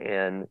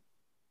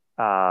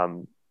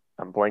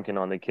blanking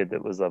on the kid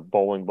that was a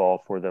bowling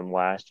ball for them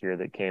last year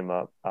that came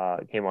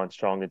on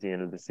strong at the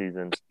end of the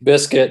season.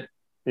 Biscuit.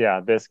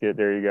 Yeah, Biscuit.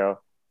 There you go.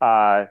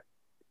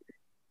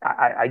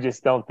 I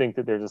just don't think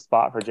that there's a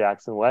spot for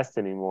Jackson West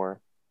anymore,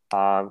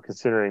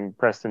 considering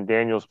Preston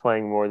Daniels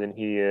playing more than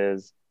he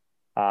is.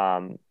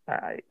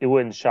 It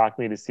wouldn't shock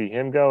me to see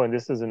him go. And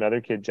this is another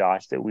kid,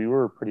 Josh, that we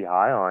were pretty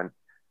high on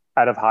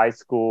out of high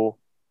school,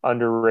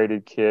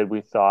 underrated kid,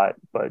 we thought,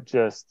 but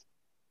just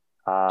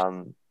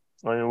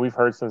we've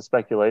heard some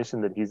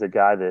speculation that he's a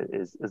guy that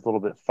is a little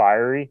bit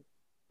fiery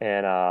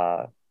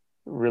and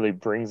really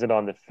brings it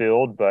on the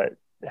field, but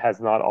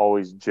has not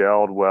always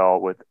gelled well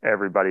with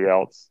everybody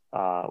else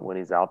when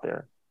he's out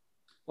there.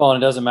 Well,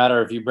 and it doesn't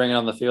matter if you bring it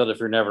on the field if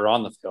you're never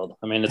on the field.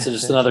 I mean, it's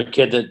just another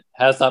kid that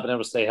has not been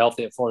able to stay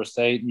healthy at Florida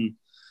State. And,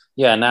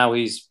 yeah, now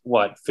he's,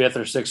 fifth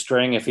or sixth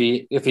string if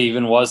he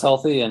even was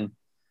healthy. And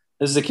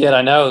this is a kid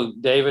I know,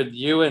 David,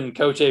 you and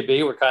Coach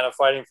AB were kind of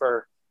fighting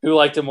for who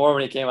liked him more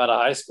when he came out of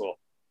high school.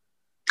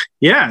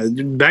 Yeah,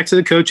 back to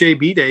the Coach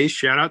AB days.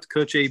 Shout out to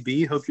Coach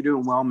AB. Hope you're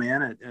doing well,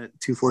 man, at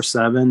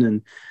 247.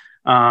 And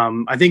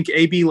I think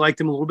AB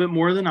liked him a little bit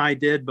more than I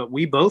did, but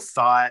we both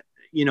thought,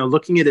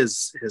 looking at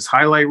his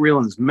highlight reel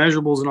and his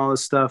measurables and all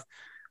this stuff,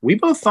 we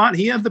both thought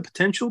he had the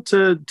potential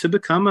to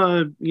become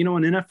an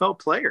NFL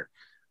player.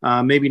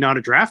 Maybe not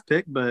a draft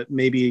pick, but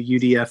maybe a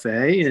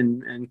UDFA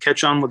and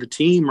catch on with a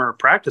team or a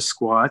practice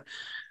squad.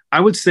 I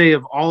would say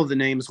of all of the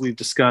names we've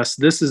discussed,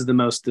 this is the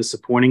most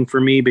disappointing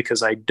for me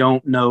because I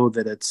don't know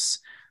that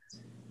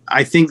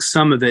I think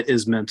some of it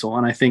is mental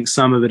and I think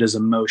some of it is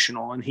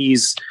emotional. And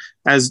he's,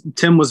 as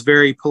Tim was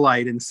very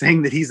polite in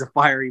saying that he's a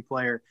fiery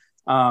player,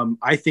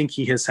 I think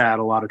he has had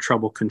a lot of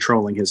trouble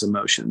controlling his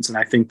emotions. And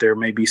I think there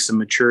may be some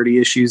maturity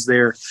issues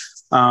there,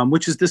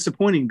 which is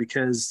disappointing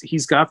because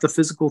he's got the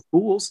physical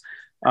tools.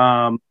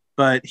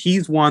 But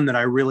he's one that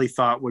I really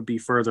thought would be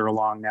further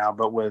along now.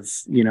 But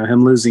with,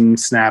 him losing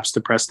snaps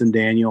to Preston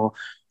Daniel,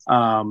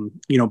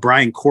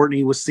 Brian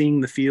Courtney was seeing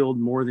the field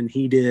more than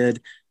he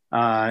did.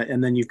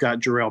 And then you've got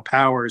Jarrell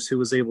Powers, who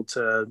was able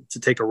to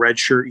take a red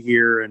shirt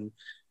year and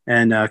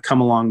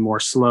come along more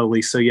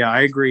slowly. So, yeah,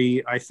 I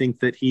agree. I think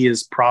that he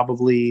is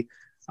probably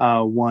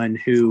one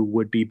who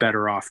would be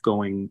better off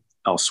going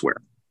elsewhere.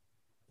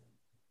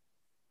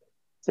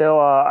 So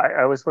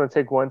I just want to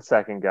take 1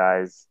 second,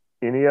 guys.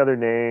 Any other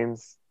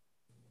names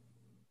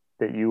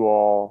that you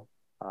all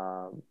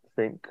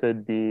think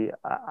could be?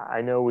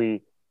 I know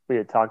we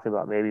had talked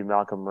about maybe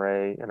Malcolm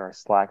Ray in our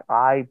Slack.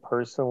 I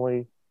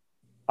personally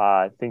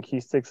think he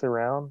sticks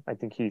around. I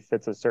think he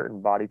fits a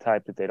certain body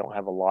type that they don't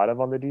have a lot of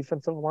on the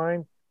defensive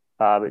line.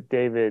 But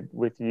David,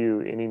 with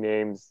you, any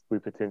names we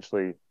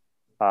potentially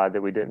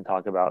that we didn't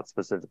talk about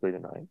specifically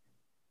tonight?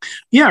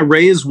 Yeah,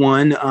 Ray is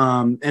one,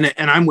 and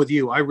I'm with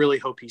you. I really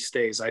hope he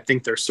stays. I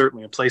think there's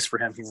certainly a place for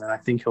him here, and I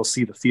think he'll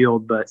see the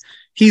field. But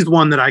he's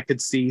one that I could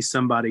see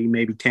somebody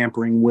maybe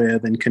tampering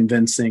with and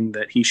convincing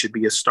that he should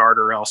be a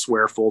starter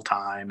elsewhere full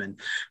time. And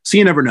so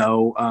you never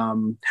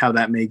know how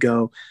that may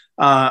go.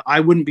 I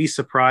wouldn't be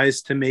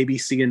surprised to maybe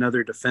see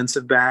another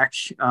defensive back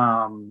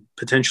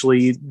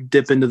potentially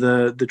dip into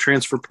the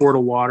transfer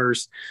portal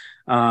waters.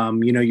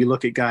 You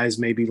look at guys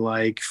maybe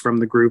like from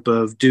the group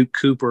of Duke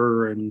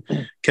Cooper and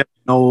Kevin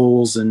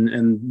Knowles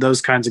and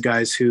those kinds of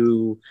guys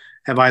who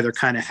have either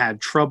kind of had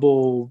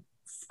trouble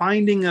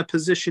finding a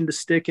position to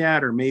stick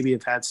at or maybe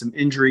have had some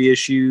injury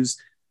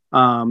issues.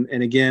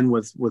 And again,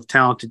 with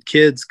talented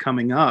kids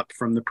coming up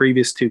from the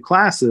previous two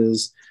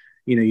classes,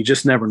 you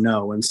just never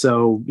know. And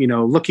so,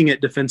 looking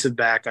at defensive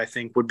back, I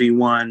think would be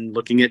one.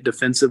 Looking at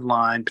defensive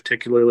line,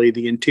 particularly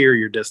the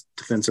interior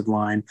defensive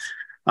line,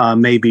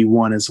 may be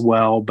one as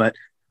well. But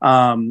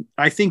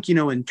I think,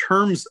 in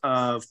terms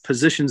of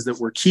positions that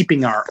we're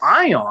keeping our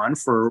eye on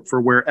for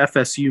where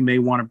FSU may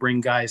want to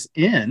bring guys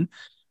in,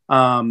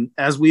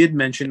 as we had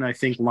mentioned, I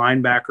think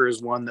linebacker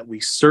is one that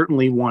we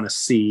certainly want to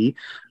see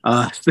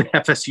if the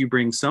FSU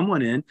brings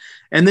someone in.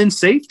 And then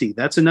safety.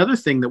 That's another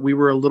thing that we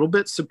were a little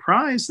bit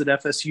surprised that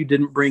FSU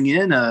didn't bring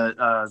in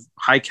a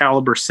high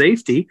caliber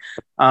safety.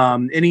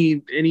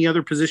 Any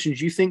other positions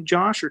you think,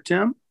 Josh or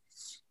Tim?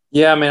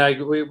 Yeah, I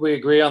mean, we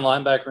agree on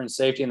linebacker and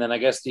safety, and then I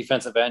guess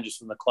defensive end just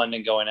from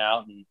McClendon going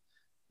out and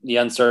the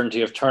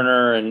uncertainty of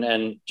Turner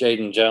and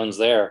Jaden Jones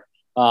there.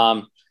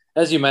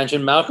 As you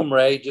mentioned, Malcolm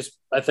Ray,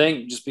 I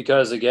think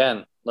because,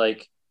 again,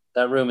 like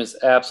that room is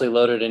absolutely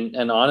loaded.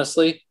 And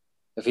honestly,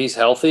 if he's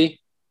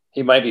healthy,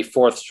 he might be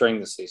fourth string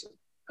this season.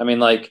 I mean,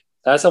 like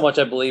that's how much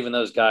I believe in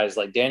those guys.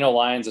 Like Daniel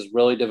Lyons has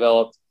really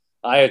developed.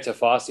 Aya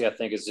Tafasi, I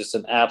think, is just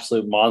an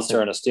absolute monster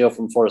and a steal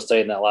from Florida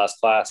State in that last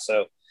class.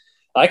 So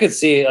I could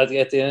see at the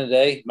end of the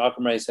day,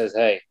 Malcolm Ray says,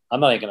 "Hey, I'm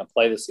not even going to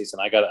play this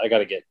season. I got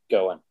to get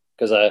going,"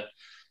 because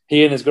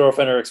he and his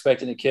girlfriend are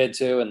expecting a kid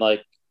too, and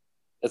like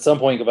at some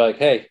point you could be like,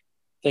 "Hey,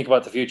 think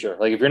about the future.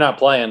 Like if you're not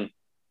playing,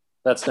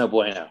 that's no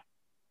bueno."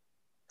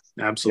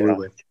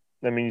 Absolutely.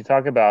 Yeah. I mean, you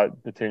talk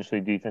about potentially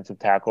defensive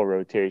tackle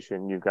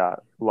rotation. You've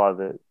got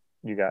Lovett,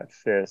 you got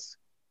Fisk,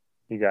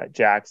 you got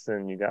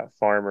Jackson, you got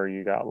Farmer,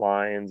 you got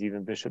Lyons,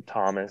 even Bishop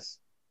Thomas,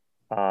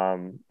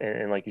 and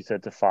like you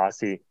said,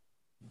 Tafasi.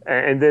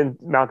 And then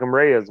Malcolm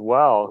Ray as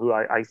well, who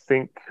I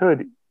think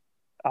could,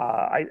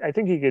 I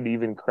think he could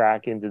even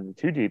crack into the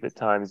two deep at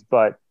times,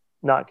 but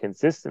not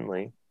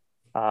consistently.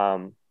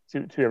 To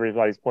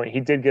everybody's point, he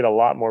did get a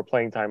lot more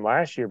playing time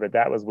last year, but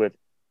that was with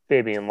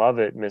Fabian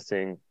Lovett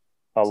missing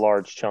a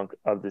large chunk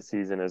of the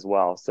season as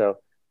well. So,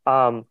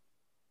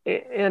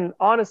 and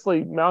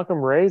honestly, Malcolm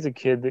Ray is a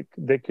kid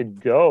that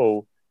could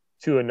go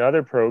to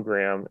another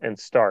program and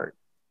start.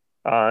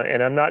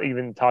 And I'm not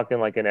even talking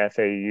like an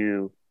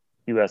FAU.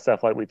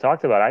 USF, like we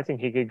talked about, I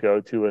think he could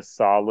go to a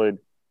solid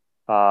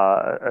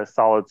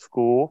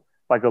school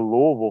like a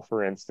Louisville,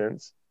 for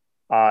instance,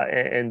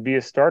 and be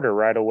a starter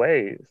right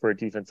away for a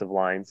defensive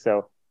line.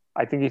 So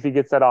I think if he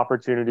gets that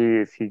opportunity,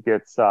 if he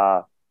gets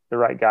the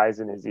right guys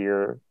in his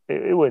ear,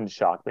 it wouldn't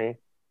shock me.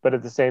 But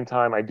at the same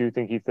time, I do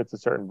think he fits a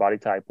certain body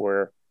type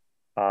where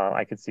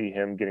I could see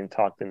him getting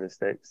talked into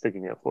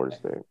sticking at Florida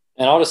State.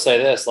 And I'll just say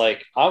this,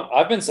 like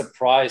I've been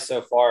surprised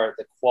so far at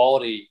the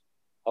quality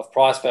of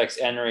prospects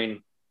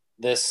entering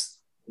this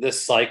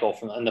cycle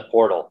in the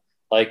portal.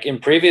 Like in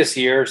previous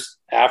years,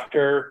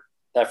 after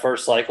that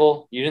first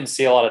cycle, you didn't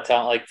see a lot of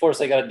talent. Like Florida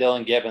State got a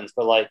Dylan Gibbons,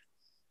 but like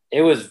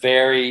it was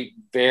very,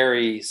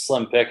 very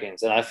slim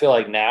pickings. And I feel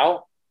like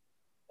now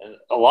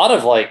a lot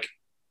of like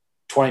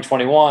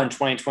 2021,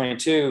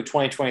 2022,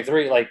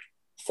 2023, like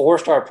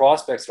 4-star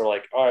prospects are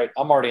like, all right,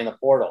 I'm already in the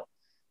portal.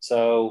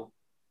 So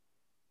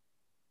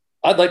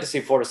I'd like to see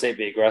Florida State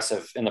be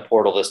aggressive in the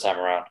portal this time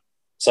around.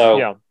 So,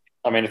 yeah.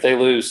 I mean, if they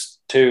lose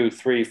 2,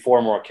 3,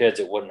 4 more kids,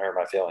 it wouldn't hurt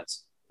my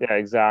feelings. Yeah,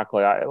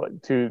 exactly.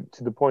 To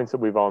the points that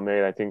we've all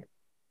made, I think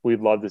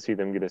we'd love to see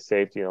them get a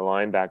safety and a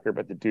linebacker,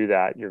 but to do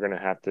that, you're going to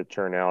have to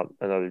churn out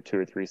another 2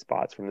 or 3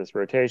 spots from this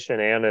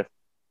rotation. And if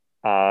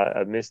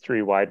a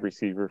mystery wide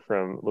receiver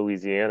from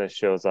Louisiana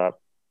shows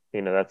up,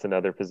 that's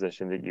another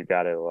position that you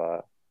got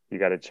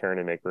to churn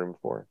and make room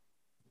for.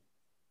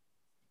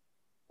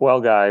 Well,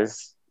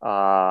 guys,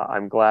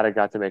 I'm glad I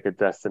got to make a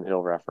Destin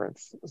Hill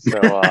reference.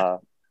 So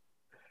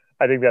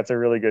I think that's a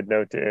really good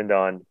note to end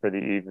on for the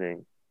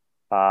evening.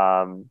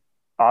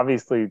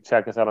 Obviously,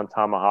 check us out on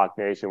Tomahawk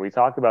Nation. We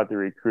talk about the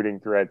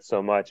recruiting thread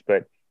so much,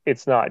 but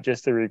it's not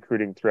just a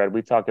recruiting thread.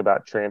 We talk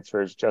about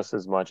transfers just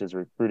as much as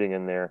recruiting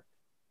in there.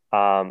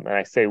 And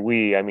I say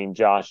we, I mean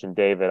Josh and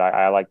David.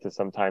 I like to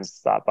sometimes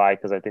stop by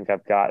because I think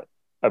I've got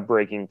a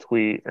breaking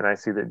tweet, and I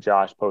see that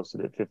Josh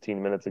posted it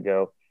 15 minutes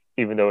ago,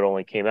 even though it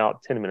only came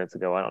out 10 minutes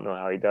ago. I don't know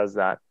how he does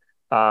that.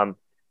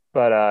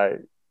 But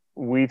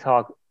we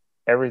talk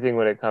everything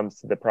when it comes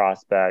to the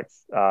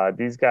prospects.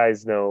 These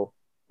guys know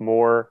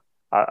more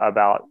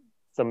about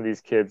some of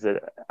these kids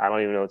that I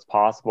don't even know it's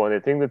possible. And the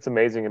thing that's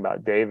amazing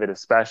about David,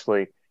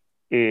 especially,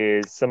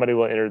 is somebody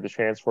will enter the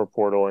transfer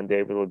portal and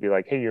David will be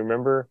like, "Hey, you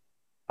remember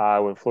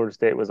when Florida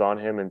State was on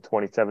him in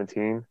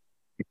 2017?"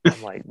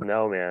 I'm like,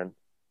 "No, man,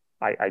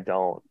 I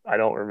don't. I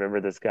don't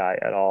remember this guy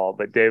at all."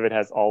 But David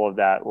has all of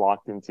that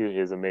locked into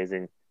his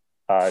amazing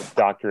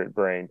doctorate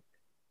brain.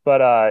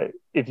 But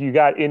if you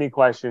got any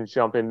questions,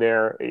 jump in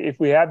there. If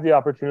we have the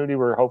opportunity,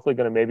 we're hopefully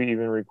going to maybe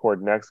even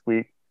record next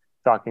week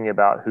talking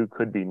about who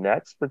could be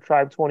next for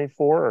Tribe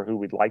 24 or who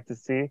we'd like to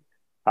see.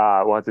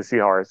 We'll have to see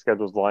how our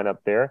schedules line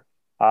up there.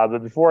 But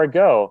before I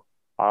go,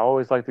 I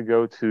always like to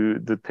go to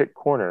the pick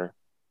corner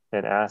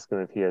and ask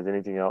him if he has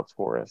anything else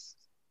for us.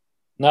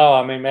 No,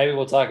 I mean, maybe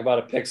we'll talk about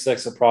a pick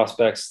six of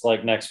prospects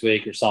like next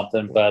week or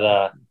something.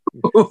 But,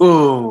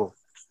 Ooh.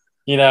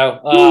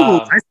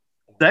 nice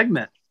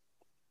segment.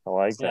 I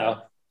like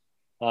that.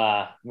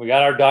 We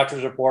got our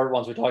doctor's report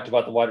once we talked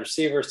about the wide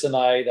receivers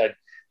tonight. I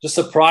just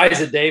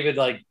surprised that David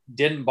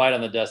didn't bite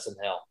on the Destin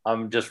Hill.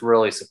 I'm just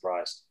really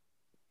surprised.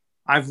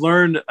 I've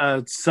learned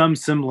some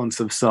semblance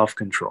of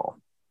self-control.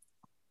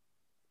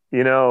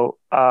 There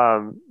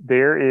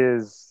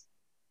is,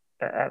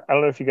 I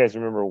don't know if you guys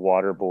remember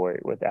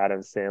Waterboy with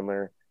Adam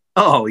Sandler.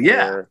 Oh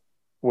yeah.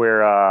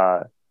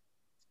 Where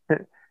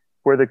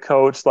the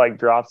coach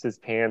drops his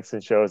pants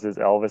and shows his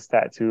Elvis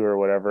tattoo or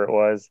whatever it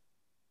was.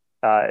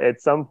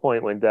 At some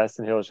point when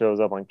Destin Hill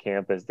shows up on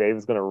campus,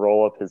 Dave's going to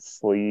roll up his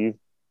sleeve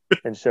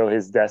and show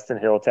his Destin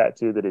Hill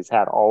tattoo that he's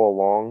had all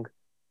along.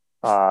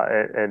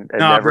 And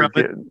no, never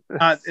bro,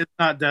 it's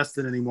not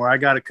Destin anymore. I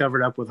got it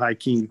covered up with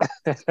Hakeem.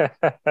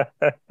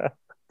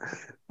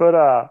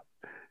 But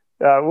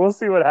we'll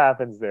see what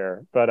happens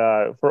there.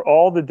 But for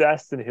all the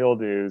Destin Hill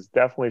news,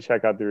 definitely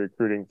check out the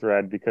recruiting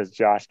thread because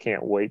Josh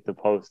can't wait to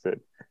post it.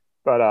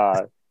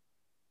 But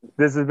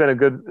this has been a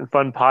good,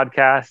 fun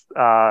podcast.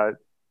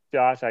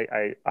 Josh,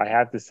 I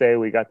have to say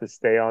we got to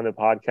stay on the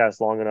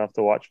podcast long enough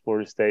to watch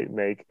Florida State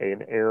make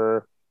an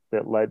error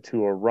that led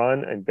to a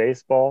run in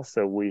baseball.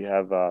 So we've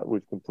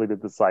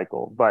completed the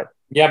cycle. But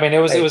yeah, I mean, it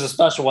was a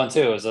special one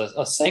too. It was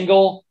a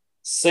single,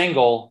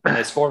 and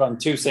they scored on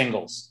two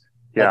singles.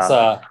 Yeah.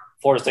 That's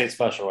Florida State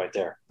special right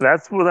there.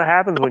 That's what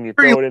happens when you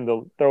throw it in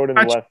the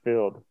left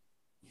field.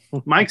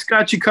 Mike's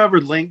got you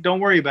covered, Link. Don't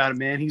worry about it,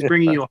 man. He's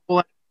bringing you a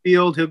whole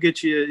field. He'll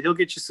get you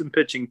some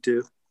pitching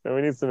too. And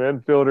we need some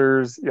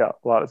infielders. Yeah,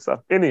 a lot of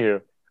stuff.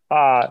 Anywho,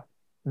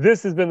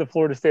 this has been the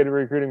Florida State of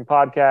Recruiting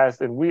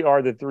podcast, and we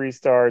are the 3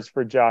 stars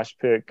for Josh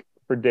Pick,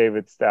 for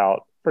David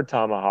Stout, for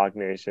Tomahawk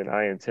Nation.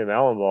 I am Tim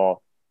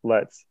Allenball.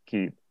 Let's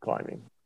keep climbing.